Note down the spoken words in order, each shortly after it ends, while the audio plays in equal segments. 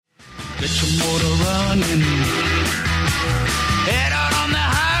Get your motor running. Head out on the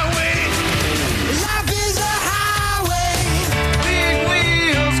highway. Life is a highway. Big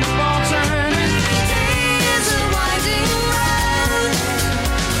wheels keep on turning. Day is a winding road.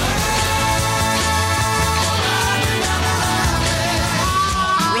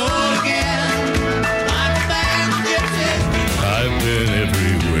 Roll again. Like a band gypsy. I've been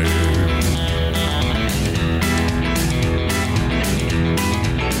everywhere.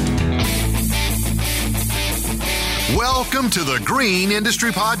 Welcome to the Green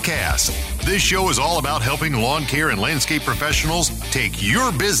Industry Podcast. This show is all about helping lawn care and landscape professionals take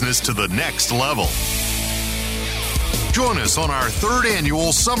your business to the next level. Join us on our third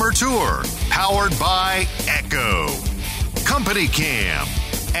annual summer tour, powered by Echo, Company Cam,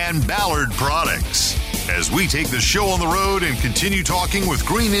 and Ballard Products, as we take the show on the road and continue talking with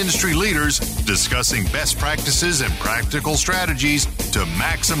green industry leaders, discussing best practices and practical strategies to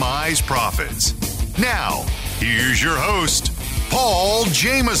maximize profits. Now, here's your host, Paul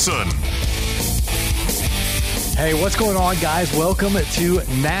Jameson. Hey, what's going on, guys? Welcome to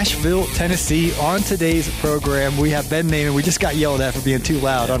Nashville, Tennessee. On today's program, we have Ben Naiman. We just got yelled at for being too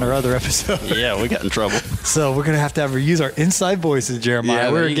loud on our other episode. Yeah, we got in trouble. So we're going to have to use our inside voices, Jeremiah.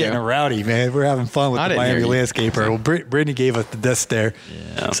 Yeah, we're getting rowdy, man. We're having fun with the Miami landscaper. Well, Brittany gave us the death stare,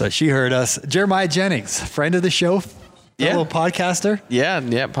 so she heard us. Jeremiah Jennings, friend of the show, fellow podcaster. Yeah,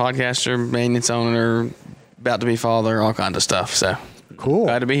 podcaster, maintenance owner, about to be father, all kinds of stuff. So cool.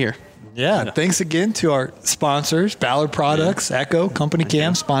 Glad to be here. Yeah, thanks again to our sponsors, Ballard Products, Echo, Company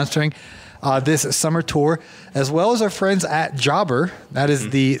Cam, sponsoring this summer tour, as well as our friends at Jobber. That is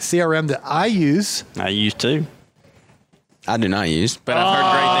the CRM that I use. I use too. I do not use, but I've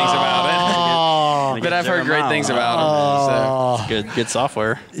heard great things about it. But I've heard great things about them. So. Good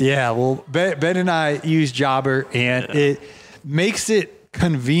software. Yeah, well, Ben and I use Jobber, and it makes it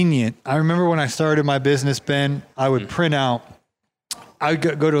convenient. I remember when I started my business, Ben, I would print out.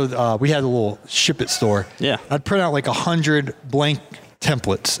 I'd go to, we had a little ship it store. Yeah. I'd print out like 100 blank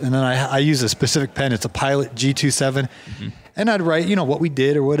templates. And then I use a specific pen. It's a Pilot G27. And I'd write, what we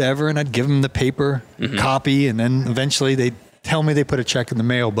did or whatever. And I'd give them the paper copy. And then eventually they'd tell me they put a check in the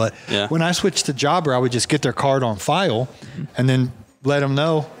mail. But when I switched to Jobber, I would just get their card on file and then let them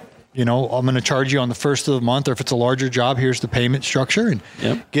know, I'm going to charge you on the first of the month. Or if it's a larger job, here's the payment structure. And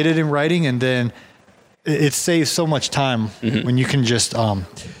get it in writing. And then it saves so much time when you can just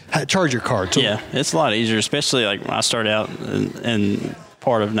charge your card. So, it's a lot easier, especially like when I started out in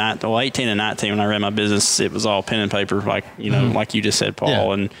part of 18 and 19 when I ran my business. It was all pen and paper, like like you just said, Paul.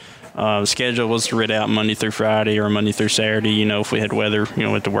 Yeah. And the schedule was read out Monday through Friday or Monday through Saturday. If we had weather, we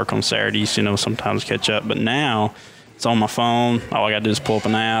had to work on Saturdays. Sometimes catch up. But now it's on my phone. All I got to do is pull up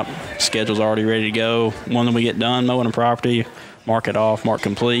an app. Schedule's already ready to go. One that we get done mowing a property. Mark it off, mark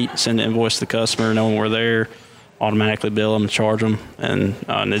complete, send the invoice to the customer, knowing we're there, automatically bill them, charge them, and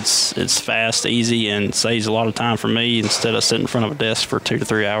it's fast, easy, and saves a lot of time for me instead of sitting in front of a desk for 2 to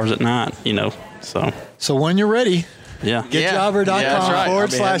 3 hours at night, So when you're ready,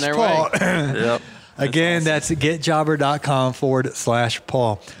 getjobber.com/Paul. Again, that's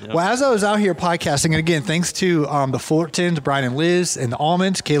getjobber.com/Paul. Well, as I was out here podcasting, and again, thanks to the Fullertons, Brian and Liz, and the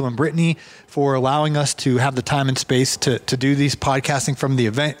Almonds, Kayla and Brittany, for allowing us to have the time and space to do these podcasting from the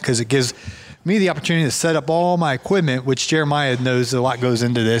event, because it gives me the opportunity to set up all my equipment, which Jeremiah knows a lot goes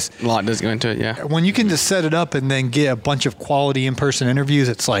into this. A lot does go into it, yeah. When you can just set it up and then get a bunch of quality in-person interviews,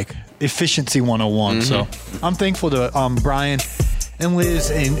 it's like efficiency 101. So I'm thankful to Brian and Liz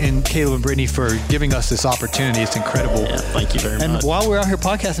and Caleb and Brittany for giving us this opportunity. It's incredible. Yeah, thank you very much. And while we're out here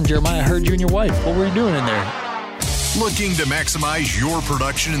podcasting, Jeremiah, I heard you and your wife. What were you doing in there? Looking to maximize your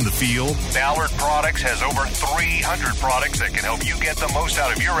production in the field? Ballard Products has over 300 products that can help you get the most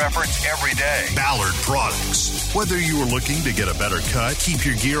out of your efforts every day. Ballard Products. Whether you are looking to get a better cut, keep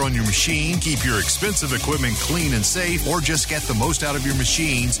your gear on your machine, keep your expensive equipment clean and safe, or just get the most out of your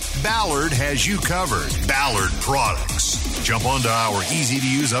machines, Ballard has you covered. Ballard Products. Jump onto our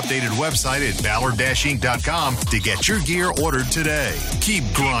easy-to-use updated website at ballard-inc.com to get your gear ordered today.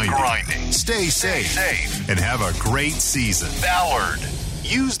 Keep grinding. Stay safe. And have a great season. Ballard.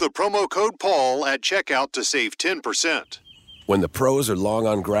 Use the promo code Paul at checkout to save 10%. When the pros are long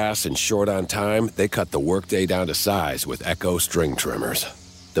on grass and short on time, they cut the workday down to size with Echo string trimmers.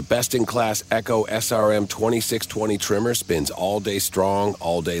 The best-in-class Echo SRM 2620 trimmer spins all day strong,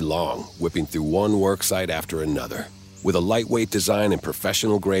 all day long, whipping through one work site after another. With a lightweight design and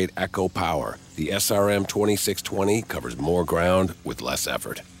professional-grade Echo power, the SRM 2620 covers more ground with less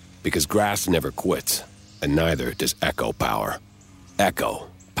effort. Because grass never quits, and neither does Echo power. Echo.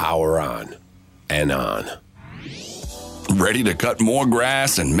 Power on. And on. Ready to cut more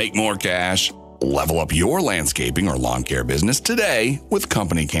grass and make more cash? Level up your landscaping or lawn care business today with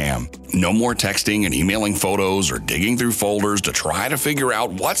Company Cam. No more texting and emailing photos or digging through folders to try to figure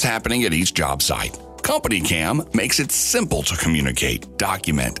out what's happening at each job site. Company Cam makes it simple to communicate,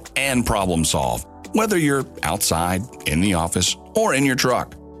 document, and problem solve, whether you're outside, in the office, or in your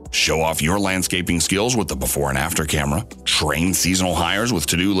truck. Show off your landscaping skills with the before and after camera, train seasonal hires with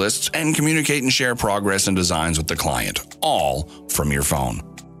to-do lists, and communicate and share progress and designs with the client, all from your phone.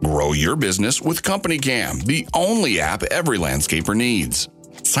 Grow your business with Company Cam, the only app every landscaper needs.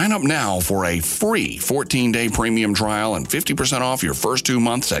 Sign up now for a free 14-day premium trial and 50% off your first 2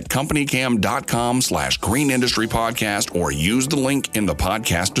 months at companycam.com/Green Industry Podcast or use the link in the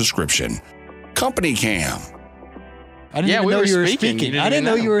podcast description. Company Cam. I didn't even know you were speaking. I didn't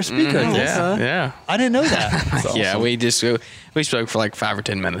know you were a speaker. Yeah. I didn't know that. Yeah, we spoke for like 5 or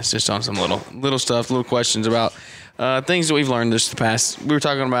 10 minutes just on some little stuff, little questions about things that we've learned this past. We were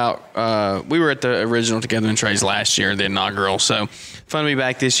talking about, we were at the original Together in Trades last year, the inaugural. So fun to be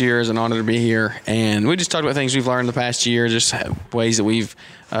back this year. It's an honor to be here. And we just talked about things we've learned the past year, just ways that we've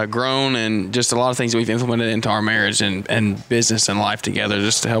grown and just a lot of things that we've implemented into our marriage and business and life together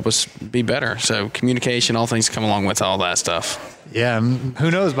just to help us be better. So communication, all things come along with all that stuff. Yeah, who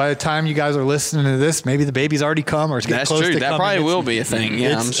knows? By the time you guys are listening to this, maybe the baby's already come or it's getting That's close true. to That coming. probably will be a thing.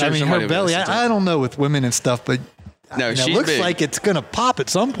 Yeah, I'm sure. I mean, somebody her will belly. listen to it. I don't know with women and stuff, but No, it she's looks big. like it's gonna pop at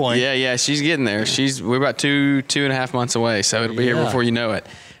some point. Yeah, she's getting there. We're about 2.5 months away, so it'll be here before you know it.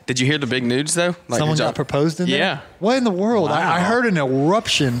 Did you hear the big news though? Like Someone got proposed in there? Yeah. What in the world? I heard an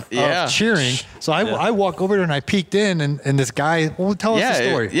eruption Yeah. of cheering. So I walk over there and I peeked in and this guy, well, tell us the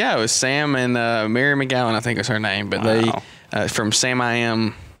story. It was Sam and Mary McGowan, I think was her name, but they from Sam I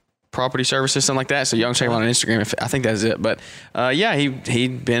Am Property Services, something like that. So y'all can check him out on Instagram. I think that's it. But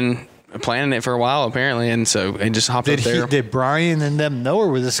he'd been planning it for a while apparently, and so he just hopped up there. Did Brian and them know, or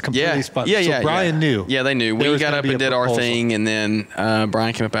was this completely spot? So Brian knew. Yeah, they knew. There We was got gonna up be and a did our proposal. thing, and then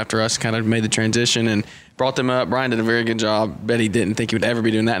Brian came up after us, kind of made the transition and brought them up. Brian did a very good job. Bet he didn't think he would ever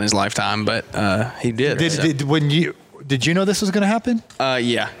be doing that in his lifetime, but he did. Did you know this was going to happen?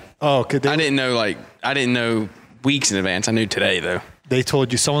 Yeah. Oh, I didn't know weeks in advance. I knew today though. They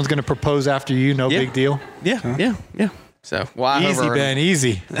told you someone's going to propose after you. No big deal. Yeah. So, Easy, Ben.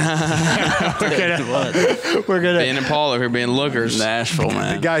 Easy. We're gonna Ben and Paul over here being lookers. Nashville,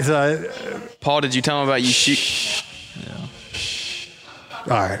 man. guys. Paul, did you tell them about you shoot? All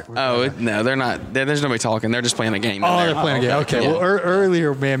right. No, they're not. There's nobody talking. They're just playing a game. Oh, they're playing a game. Okay. Yeah. Well,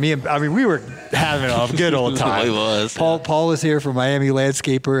 earlier, man, we were having a good old time. We was. Paul was here from Miami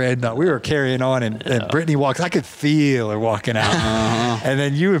Landscaper, and we were carrying on. And Brittany walks. I could feel her walking out. And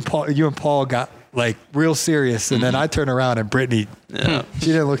then you and Paul got like real serious, and then I turned around and Brittany, she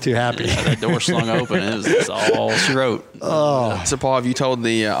didn't look too happy. That door slung open. It's all she wrote. So, Paul, have you told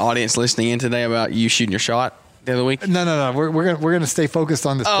the audience listening in today about you shooting your shot the other week? No. We're gonna stay focused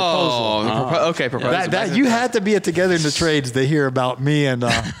on this proposal. Okay, proposal. That you had to be at Together in the Trades to hear about me and.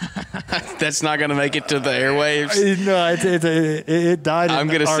 That's not going to make it to the airwaves. No, it died. I'm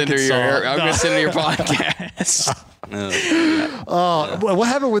going to send her your Arkansas. podcast. What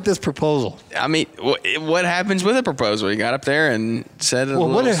happened with this proposal? I mean, what happens with a proposal? He got up there and said a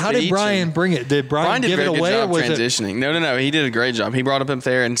little how did speech Brian and- bring it? Did Brian did give a it very good away, or job was it? transitioning. No. He did a great job. He brought up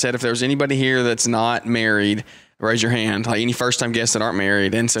there and said, if there was anybody here that's not married, raise your hand. Like any first-time guests that aren't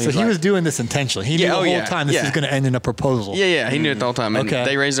married. And so So he like, was doing this intentionally. He knew the whole time this is going to end in a proposal. Yeah, he knew it the whole time. And Okay.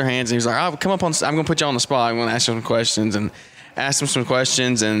 they raised their hands, and he was like, "Oh, come up on. I'm going to put you on the spot. I'm going to ask you some questions." And asked him some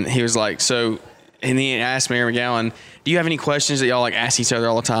questions, and he was like, "So," and he asked Mary McGowan, "Do you have any questions that y'all like ask each other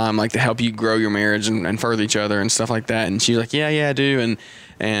all the time, like to help you grow your marriage and further each other and stuff like that?" And she was like, "Yeah, I do."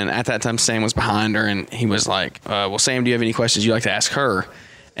 And at that time, Sam was behind her, and he was like, "Well, Sam, do you have any questions you'd like to ask her?"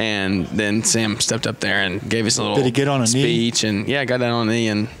 And then Sam stepped up there and gave us a little Did he get on a knee? speech, and got down on a knee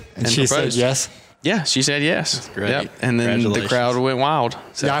and she proposed. said yes. Yeah, she said yes. great. Yep. And then the Congratulations. crowd went wild.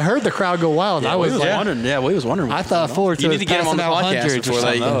 So. Yeah, I heard the crowd go wild. I was like, wondering. Yeah, we was wondering. I thought forward to You us need to get them on the passing out podcast hundreds or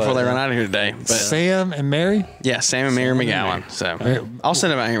before they something. run out of here today. But Sam and Mary. yeah, Sam and Mary McGowan. So I'll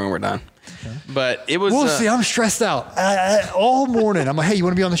send them out here when we're done. But it was. We'll see. I'm stressed out all morning. I'm like, hey, you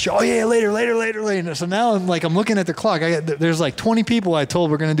want to be on the show? Oh yeah, later. So now I'm looking at the clock. There's like 20 people I told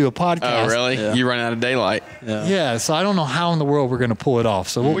we're going to do a podcast. Oh really? Yeah. You run out of daylight. Yeah. So I don't know how in the world we're going to pull it off.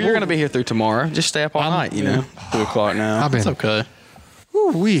 So Well, you're going to be here through tomorrow. Just stay up all night. 2:00 now. I've been. It's okay.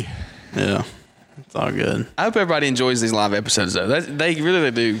 Woo-wee. Yeah, it's all good. I hope everybody enjoys these live episodes though. They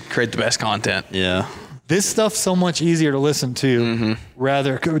really do create the best content. Yeah. This stuff's so much easier to listen to.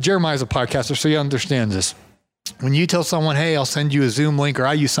 Rather, Jeremiah's a podcaster, so he understands this. when you tell someone, hey, I'll send you a Zoom link, or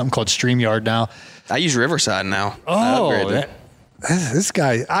I use something called StreamYard now. I use Riverside now. Oh, this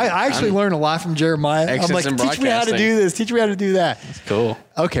guy, I actually learned a lot from Jeremiah. I'm like, teach me how to do this. Teach me how to do that. That's cool.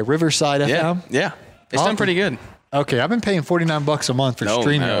 Okay, Riverside Yeah, FM. yeah. It's done pretty good. Okay, I've been paying $49 a month for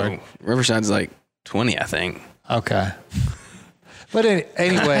StreamYard. No. Riverside's like 20, I think. Okay. But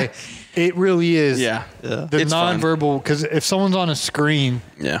anyway, it really is Yeah. the It's fun. nonverbal, because if someone's on a screen,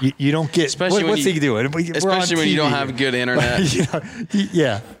 Yeah. you don't get, Especially what's when he doing? Especially when you don't have good internet You know,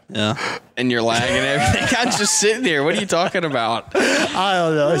 yeah. Yeah. and you're lagging and everything. I'm just sitting there. What are you talking about? I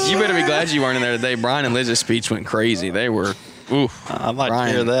don't know. You better be glad you weren't in there today. Brian and Liz's speech went crazy. They were, oof. I'd like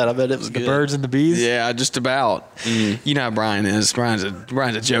Brian. to hear that. I bet it was The good. birds and the bees. Yeah, just about. You know how Brian is. Brian's a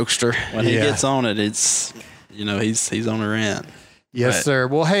jokester. When he Yeah. gets on it, it's, he's on a rant. Yes, But- sir.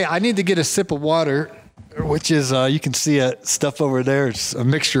 Well, hey, I need to get a sip of water, which is, you can see stuff over there. It's a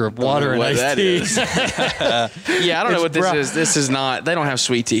mixture of water and what iced that tea. is. Yeah, I don't know It's what this brown. is. This is not. They don't have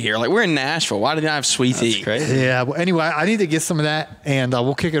sweet tea here. Like we're in Nashville. Why do they not have sweet tea? Crazy. Yeah. Well, anyway, I need to get some of that, and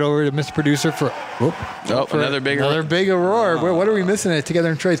we'll kick it over to Mr. Producer for Another big. another big Aurora. What are we missing at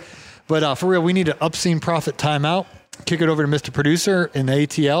Together in Trades? But for real, we need an Obscene Profit timeout. Kick it over to Mr. Producer in the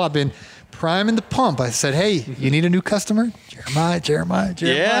ATL. I've been priming the pump. I said, hey, you need a new customer? Jeremiah.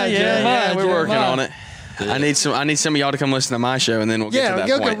 Yeah. We're working on it. I need some of y'all to come listen to my show, and then we'll get to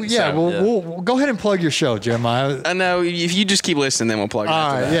that point. We'll go ahead and plug your show, Jeremiah. I know if you just keep listening, then we'll plug it. All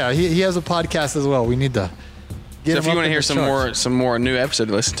after right, that. yeah, he has a podcast as well. We need to get So him if you up want to in hear the some more new episode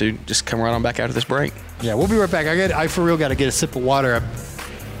to listen to, just come right on back after this break. Yeah, we'll be right back. I for real got to get a sip of water.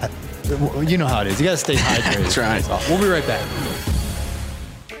 You know how it is. You got to stay hydrated. That's right. We'll be right back.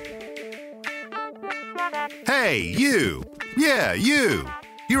 Hey, you. Yeah, you.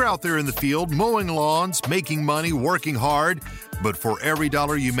 You're out there in the field mowing lawns, making money, working hard, but for every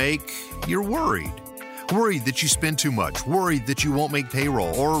dollar you make, you're worried. Worried that you spend too much, worried that you won't make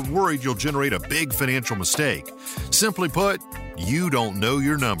payroll, or worried you'll generate a big financial mistake. Simply put, you don't know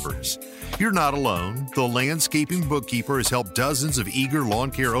your numbers. You're not alone. The Landscaping Bookkeeper has helped dozens of eager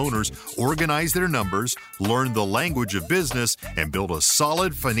lawn care owners organize their numbers, learn the language of business, and build a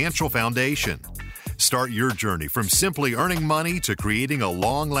solid financial foundation. Start your journey from simply earning money to creating a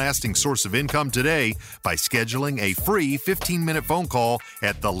long-lasting source of income today by scheduling a free 15-minute phone call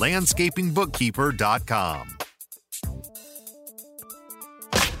at thelandscapingbookkeeper.com.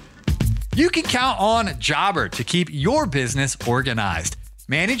 You can count on Jobber to keep your business organized.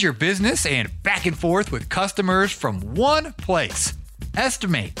 Manage your business and back and forth with customers from one place.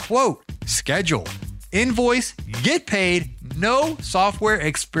 Estimate, quote, schedule, invoice, get paid, no software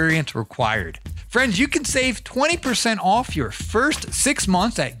experience required. Friends, you can save 20% off your first 6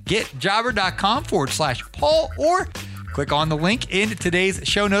 months at getjobber.com/Paul, or click on the link in today's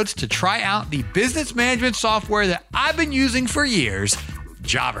show notes to try out the business management software that I've been using for years,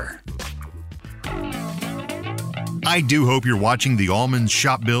 Jobber. I do hope you're watching the Almonds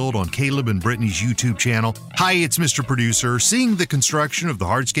Shop Build on Caleb and Brittany's YouTube channel. Hi, it's Mr. Producer. Seeing the construction of the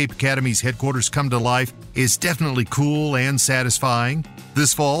Hardscape Academy's headquarters come to life is definitely cool and satisfying.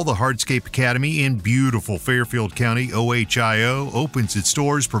 This fall, the Hardscape Academy in beautiful Fairfield County, OHIO, opens its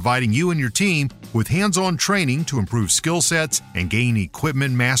doors, providing you and your team with hands-on training to improve skill sets and gain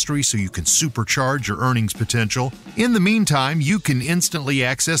equipment mastery so you can supercharge your earnings potential. In the meantime, you can instantly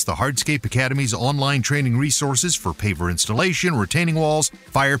access the Hardscape Academy's online training resources for paver installation, retaining walls,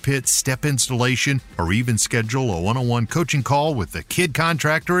 fire pits, step installation, or even schedule a one-on-one coaching call with the kid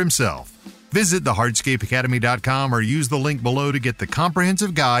contractor himself. Visit thehardscapeacademy.com or use the link below to get the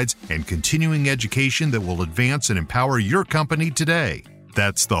comprehensive guides and continuing education that will advance and empower your company today.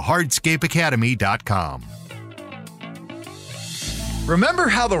 That's thehardscapeacademy.com. Remember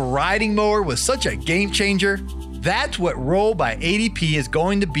how the riding mower was such a game changer? That's what Roll by ADP is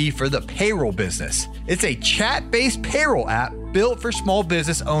going to be for the payroll business. It's a chat-based payroll app built for small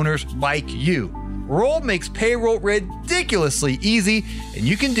business owners like you. Roll makes payroll ridiculously easy, and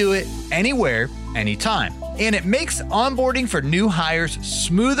you can do it anywhere, anytime. And it makes onboarding for new hires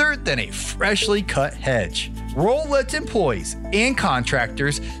smoother than a freshly cut hedge. Roll lets employees and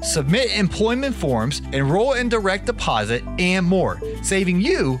contractors submit employment forms, enroll in direct deposit, and more, saving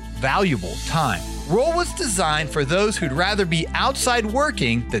you valuable time. Roll was designed for those who'd rather be outside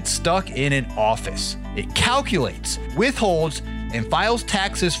working than stuck in an office. It calculates, withholds, and files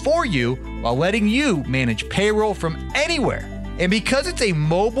taxes for you while letting you manage payroll from anywhere. And because it's a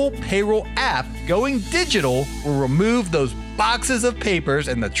mobile payroll app, going digital will remove those boxes of papers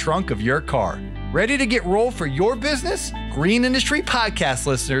in the trunk of your car. Ready to get Roll for your business? Green Industry Podcast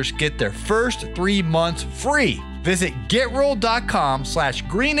listeners get their first 3 months free. Visit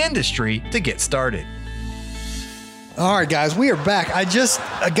GetRoll.com/greenindustry to get started. All right, guys, we are back.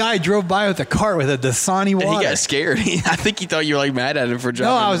 A guy drove by with a cart with a Dasani water. He got scared. I think he thought you were like mad at him for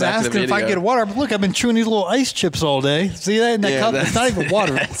driving. No, I was back to the asking if I could video. get water. Look, I've been chewing these little ice chips all day. See that in that Yeah, cup? It's not even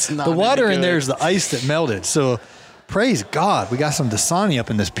water. that's not The water any in there good. is the ice that melted. So praise God, we got some Dasani up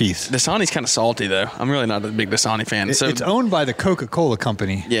in this piece. Dasani's kind of salty though. I'm really not a big Dasani fan. It's owned by the Coca-Cola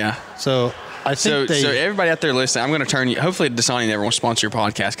company. yeah. So I think So everybody out there listening, I'm going to turn you. Hopefully, Dasani never will sponsor your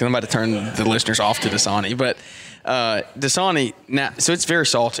podcast because I'm about to turn the listeners off to Dasani. But Dasani now, so it's very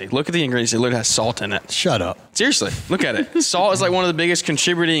salty. Look at the ingredients; it literally has salt in it. shut up. Seriously, look at it. Salt is like one of the biggest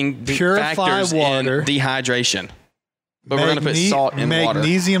contributing Purify factors water. in dehydration. But we're going to put salt in water.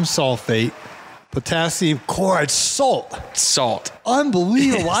 Magnesium sulfate, potassium chloride, salt. Salt.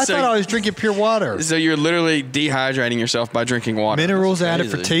 Unbelievable. I So- thought I was drinking pure water. So you're literally dehydrating yourself by drinking water. Minerals added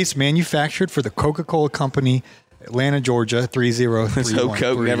for crazy. taste, manufactured for the Coca-Cola Company, Atlanta, Georgia, 30313. So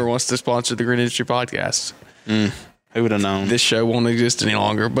Coke never wants to sponsor the Green Industry Podcast. Who would have known? This show won't exist any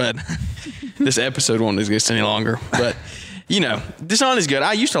longer, but this episode won't exist any longer. But you know, Dasani is good.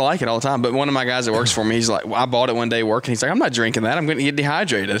 I used to like it all the time, but one of my guys that works for me, he's like, I bought it one day working. He's like, I'm not drinking that. I'm going to get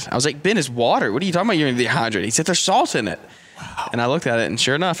dehydrated. I was like, Ben, it's water. What are you talking about? You're going to dehydrate. He said, there's salt in it. Wow. And I looked at it, and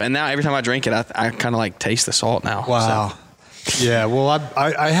sure enough, and now every time I drink it, I kind of like taste the salt now. Wow. So, Yeah, well,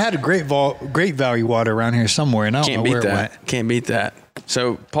 I had a great value water around here somewhere, and I don't can't know beat where it that. went. Can't beat that.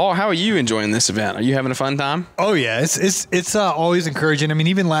 So, Paul, how are you enjoying this event? Are you having a fun time? Oh yeah, it's always encouraging. I mean,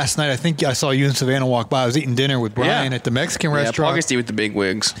 even last night, I think I saw you and Savannah walk by. I was eating dinner with Brian Yeah. at the Mexican Yeah, Paul restaurant, gets to eat with the big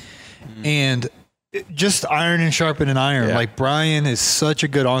wigs. and just iron and sharpening iron. Yeah. Like Brian is such a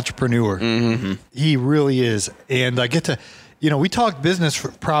good entrepreneur. Mm-hmm. He really is, and I get to, we talked business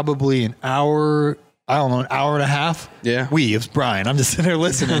for probably an hour. I don't know, an hour and a half. Yeah. It was Brian. I'm just sitting there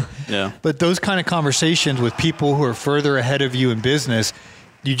listening. Yeah. But those kind of conversations with people who are further ahead of you in business,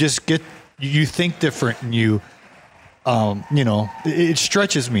 you just you think different, and it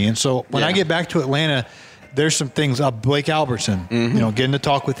stretches me. And so when I Yeah. get back to Atlanta, there's some things, Blake Albertson, getting to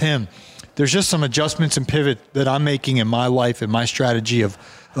talk with him. There's just some adjustments and pivot that I'm making in my life and my strategy of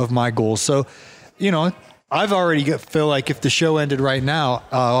my goals. So, I've already feel like if the show ended right now,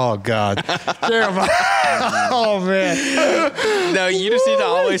 oh God, Jeremiah, oh man, No, you just need to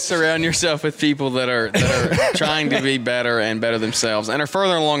always surround yourself with people that are trying to be better and better themselves and are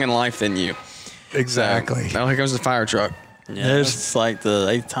further along in life than you. exactly. Now here comes the fire truck. Yeah, There's- it's like the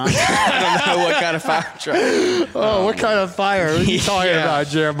 8th time. I don't know what kind of fire truck. Oh, what kind of fire are you talking Yeah. about,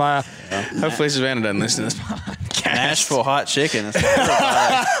 Jeremiah? Hopefully Savannah doesn't listen to this podcast. Nashville hot chicken. It's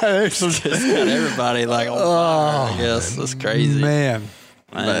got everybody like on fire. I guess that's crazy. Man.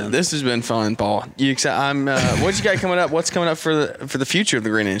 But this has been fun, Paul. You excited? What you got coming up? What's coming up for the future of the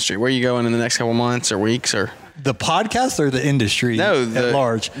green industry? Where are you going in the next couple months or weeks or? The podcast or the industry No, at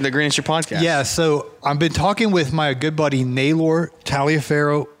large? The Green Industry Podcast. Yeah, so I've been talking with my good buddy Naylor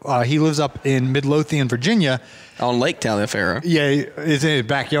Taliaferro. He lives up in Midlothian, Virginia. On Lake Taliaferro. Yeah, it's in his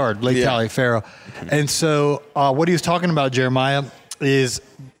backyard, Lake Yeah. Taliaferro. And so what he was talking about, Jeremiah, is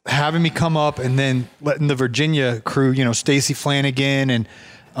having me come up and then letting the Virginia crew, Stacy Flanagan and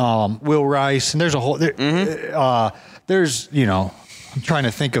Will Rice, and there's a whole there's I'm trying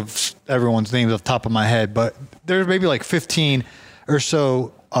to think of everyone's names off the top of my head, but there's maybe like 15 or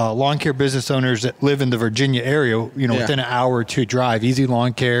so lawn care business owners that live in the Virginia area, within an hour or two drive, Easy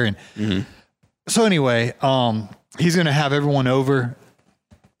Lawn Care. And so anyway, he's going to have everyone over,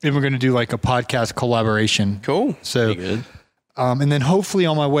 and we're going to do like a podcast collaboration. Cool. So, Good. and then hopefully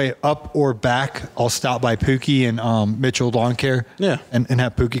on my way up or back, I'll stop by Pookie and Mitchell Lawn Care. Yeah. And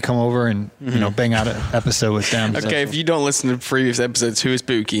have Pookie come over and, bang out an episode with them. Okay, if you don't listen to previous episodes, who is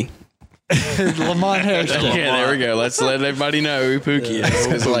Pookie? Lamont Harris. Yeah, there we go. Let's let everybody know who Pookie is.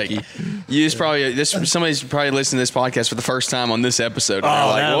 'Cause, like, you just probably somebody's probably listening to this podcast for the first time on this episode. And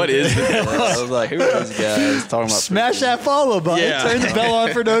they're like, what is this? I was like, who are these guys talking about? Smash that follow button. Yeah. Turn the bell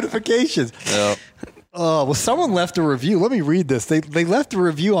on for notifications. Yep. Well, someone left a review. Let me read this. They left a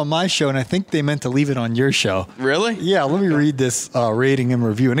review on my show, and I think they meant to leave it on your show. Really? Yeah, let me read this rating and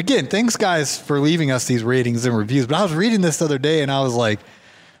review. And again, thanks, guys, for leaving us these ratings and reviews. But I was reading this the other day, and I was like,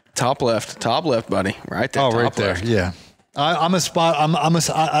 Top left, buddy. Right there. oh, top right there. left. Yeah. I've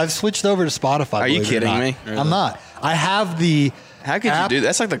switched over to Spotify. Are you believe it or kidding not. me? I'm not. I have the How could app. you do that?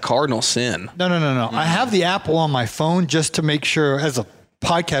 That's like the cardinal sin. No. I have the Apple on my phone just to make sure, as a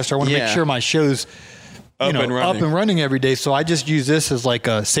podcaster, I want to Yeah. make sure my show's Up and running. up and running every day. So I just use this as like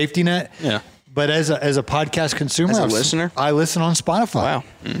a safety net. Yeah. But as a podcast consumer, As a I've- listener? I listen on Spotify. Wow.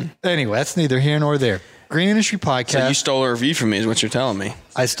 Anyway, that's neither here nor there. Green Industry Podcast. So you stole a review from me, is what you're telling me.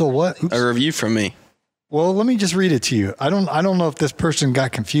 I stole what? Oops. A review from me. Well, let me just read it to you. I don't know if this person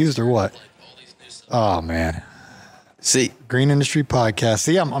got confused or what. Oh man. See, Green Industry Podcast.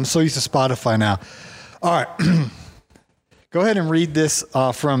 See, I'm so used to Spotify now. All right. Go ahead and read this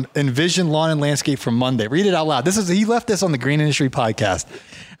from Envision Lawn and Landscape from Monday. Read it out loud. He left this on the Green Industry Podcast.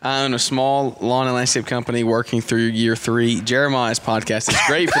 I own a small lawn and landscape company working through year 3. Jeremiah's podcast is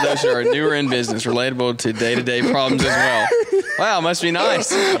great for those who are newer in business, relatable to day-to-day problems as well. Wow, must be nice.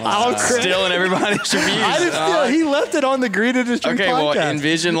 Stealing everybody's reviews. I didn't steal. He left it on the Green Industry Okay, Podcast. well,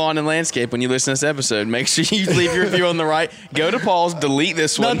 Envision Lawn and Landscape, when you listen to this episode, make sure you leave your review on the right. Go to Paul's, delete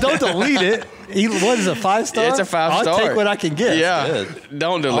this No, one. don't delete it. What is it, 5-star? It's a 5-star. I'll take what I can get. Yeah,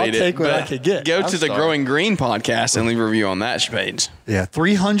 don't delete it. I'll take what but I can get. Go to the Growing Green podcast and leave a review on that page. Yeah,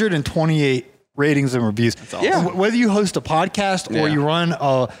 328 ratings and reviews. awesome. Yeah. Whether you host a podcast or Yeah. you run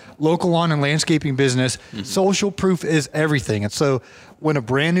a local lawn and landscaping business, Mm-hmm. social proof is everything. And so when a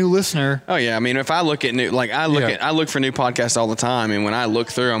brand new listener, Oh yeah, I mean, if I look at I look for new podcasts all the time, and when I look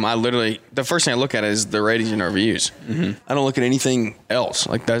through them, the first thing I look at is the ratings and reviews. Mm-hmm. I don't look at anything else.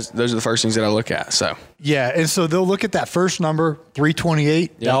 Like those are the first things that I look at. So yeah, and so they'll look at that first number,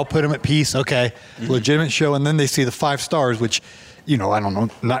 328. Yeah. That'll put them at peace. Okay, legitimate show, and then they see the 5 stars, which, I don't know,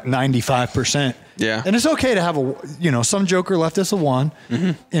 not 95%. Yeah. And it's okay to have some joker left us a 1.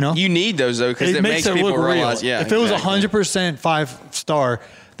 Mm-hmm. You need those though, because it makes people realize. Yeah, if it was exactly. 100% 5-star,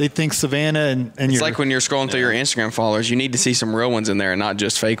 they think Savannah and It's your, like when you're scrolling through your Instagram followers, you need to see some real ones in there and not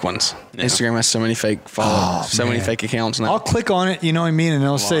just fake ones. Instagram has so many fake followers, so many man. fake accounts now. I'll click on it, you know what I mean, and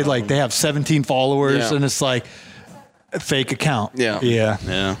it'll say like they have 17 followers, Yeah. and it's like a fake account. Yeah. yeah,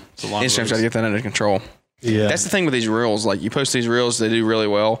 Yeah. It's a lot Instagram's got to get that under control. yeah. That's the thing with these reels. Like you post these reels, they do really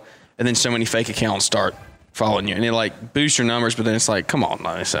well, and then so many fake accounts start following you, and it like boosts your numbers. But then it's like, come on,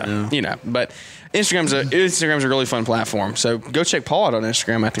 But Instagram's a really fun platform. So go check Paul out on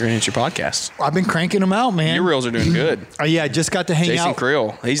Instagram at the Green Industry Podcast. I've been cranking them out, man. Your reels are doing good. Yeah, I just got to hang Jason out.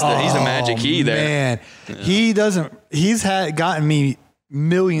 Creel, he's the magic key there. Man, he's gotten me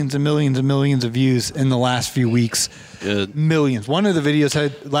millions and millions and millions of views in the last few weeks. Good. Millions. One of the videos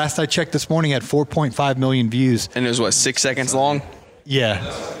had, last I checked this morning, had 4.5 million views. And it was 6 seconds long. Yeah,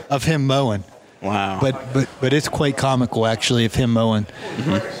 of him mowing. Wow. But it's quite comical actually of him mowing.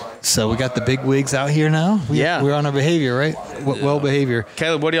 So we got the big wigs out here now. Yeah. We're on our behavior, right? Well behavior.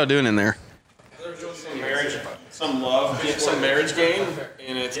 Caleb, what are y'all doing in there? Some marriage game,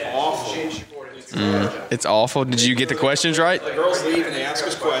 and it's awful. It's awful. Did you get the questions right? The girls leave and they ask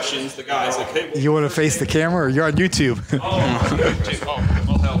us questions. The guys like, hey, You want to face the camera, or you're on YouTube?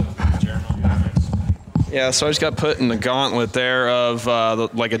 I'll help. Yeah, so I just got put in the gauntlet there of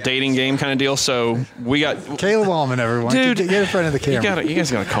like a dating game kind of deal. So we got Caleb Allman, everyone. Dude, get in front of the camera. You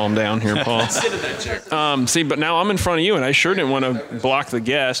guys gotta calm down here, Paul. See, but now I'm in front of you, and I sure didn't want to block the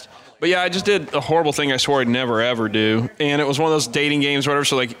guest. But yeah, I just did a horrible thing I swore I'd never ever do, and it was one of those dating games, or whatever.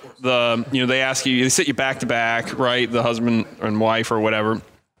 So like they ask you, they sit you back to back, right, the husband and wife or whatever,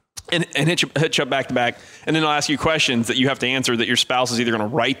 and hit you up back to back, and then they'll ask you questions that you have to answer that your spouse is either going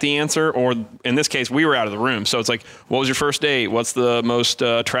to write the answer, or in this case, we were out of the room. So it's like, what was your first date? What's the most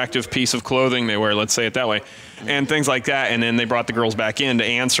attractive piece of clothing they wear? Let's say it that way, and things like that. And then they brought the girls back in to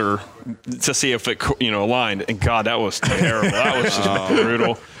answer to see if it aligned. And God, that was terrible. That was just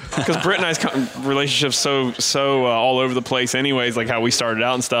brutal. Because Britt and I's relationship's so all over the place anyways, like how we started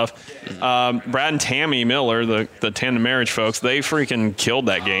out and stuff. Brad and Tammy Miller, the Tandem Marriage folks, they freaking killed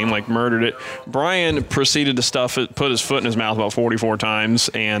that game, like murdered it. Brian proceeded to stuff it, put his foot in his mouth about 44 times,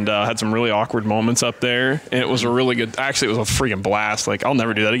 and had some really awkward moments up there. And it was a really good, actually it was a freaking blast. Like, I'll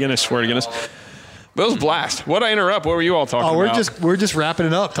never do that again, I swear to goodness. But it was a blast. What'd I interrupt? What were you all talking about? We're just wrapping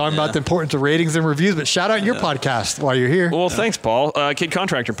it up, talking about the importance of ratings and reviews. But shout out your podcast while you're here. Well, thanks, Paul. Kid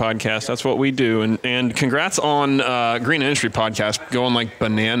Contractor Podcast. That's what we do. And congrats on Green Industry Podcast going like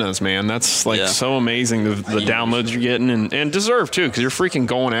bananas, man. That's like so amazing, the downloads you're getting. And deserved, too, because you're freaking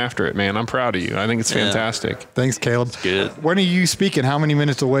going after it, man. I'm proud of you. I think it's fantastic. Thanks, Caleb. good. When are you speaking? How many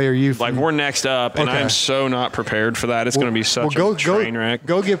minutes away are you? Like, we're next up, and Okay. I'm so not prepared for that. It's going to be such a train wreck.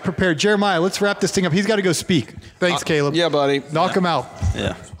 Go get prepared. Jeremiah, let's wrap this thing up. He's got to go speak. Thanks, Caleb. Yeah, buddy. Knock him out.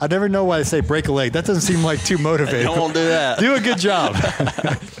 Yeah. I never know why they say break a leg. That doesn't seem like too motivating. Don't want to do that. Do a good job.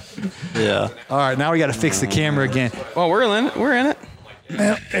 Yeah. All right, now we got to fix the camera again. Well, we're in it. We're in it.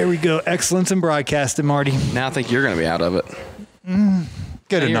 Well, there we go. Excellence in broadcasting, Marty. Now I think you're going to be out of it.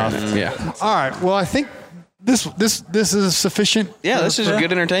 Good enough. Yeah. All right. Well, I think this is sufficient. Yeah, this is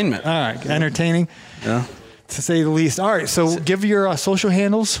good entertainment. All right, entertaining. Yeah. To say the least. All right, so give your social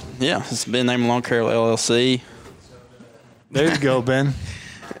handles. Yeah. It's been named Lawn Care LLC. There you go, Ben.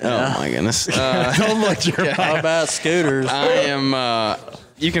 Oh, my goodness. Don't look your How about scooters? I am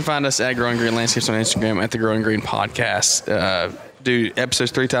You can find us at Growing Green Landscapes on Instagram at the Growing Green Podcast. Do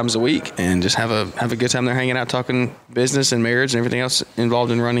episodes 3 times a week and just have a good time there hanging out, talking business and marriage and everything else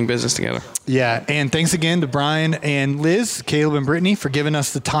involved in running business together. Yeah, and thanks again to Brian and Liz, Caleb and Brittany for giving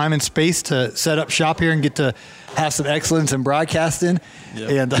us the time and space to set up shop here and get to have some excellence in broadcasting. Yep.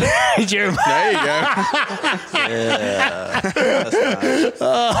 And Jeremiah. There you go. Yeah. That's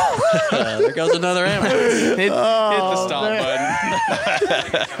nice. There goes another animal. Hit the stop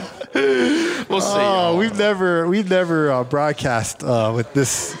button. We'll see. Oh, we've never broadcast with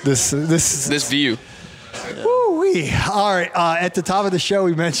this view. Woo-wee. All right. At the top of the show,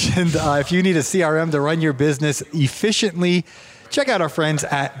 we mentioned if you need a CRM to run your business efficiently, check out our friends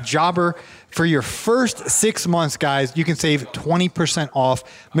at Jobber. For your first 6 months, guys, you can save 20% off.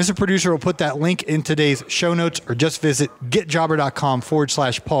 Mr. Producer will put that link in today's show notes, or just visit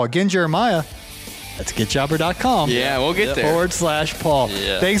getjobber.com/Paul. Again, Jeremiah, that's getjobber.com. Yeah, we'll get there. /Paul.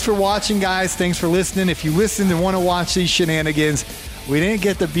 Yeah. Thanks for watching, guys. Thanks for listening. If you listened and want to watch these shenanigans, we didn't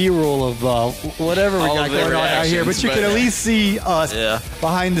get the B-roll of whatever we got going on out here, but you can at least see us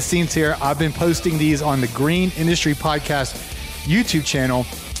behind the scenes here. I've been posting these on the Green Industry Podcast YouTube channel.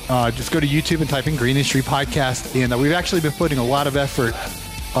 Just go to YouTube and type in Green Industry Podcast, and we've actually been putting a lot of effort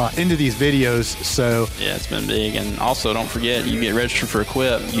into these videos. So yeah, it's been big. And also, don't forget, you get registered for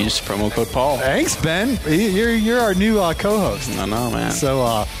Equip. Use promo code Paul. Thanks, Ben. You're our new co-host. I know, man.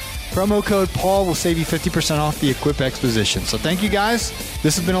 So promo code Paul will save you 50% off the Equip Exposition. So thank you, guys.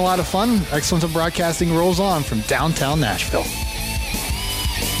 This has been a lot of fun. Excellence in Broadcasting rolls on from downtown Nashville.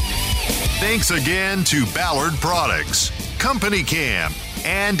 Thanks again to Ballard Products, Company Cam,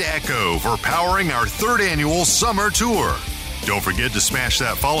 and Echo for powering our 3rd annual summer tour. Don't forget to smash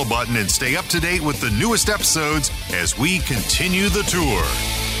that follow button and stay up to date with the newest episodes as we continue the tour.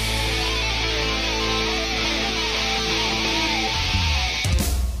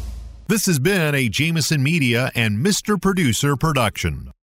 This has been a Jameson Media and Mr. Producer production.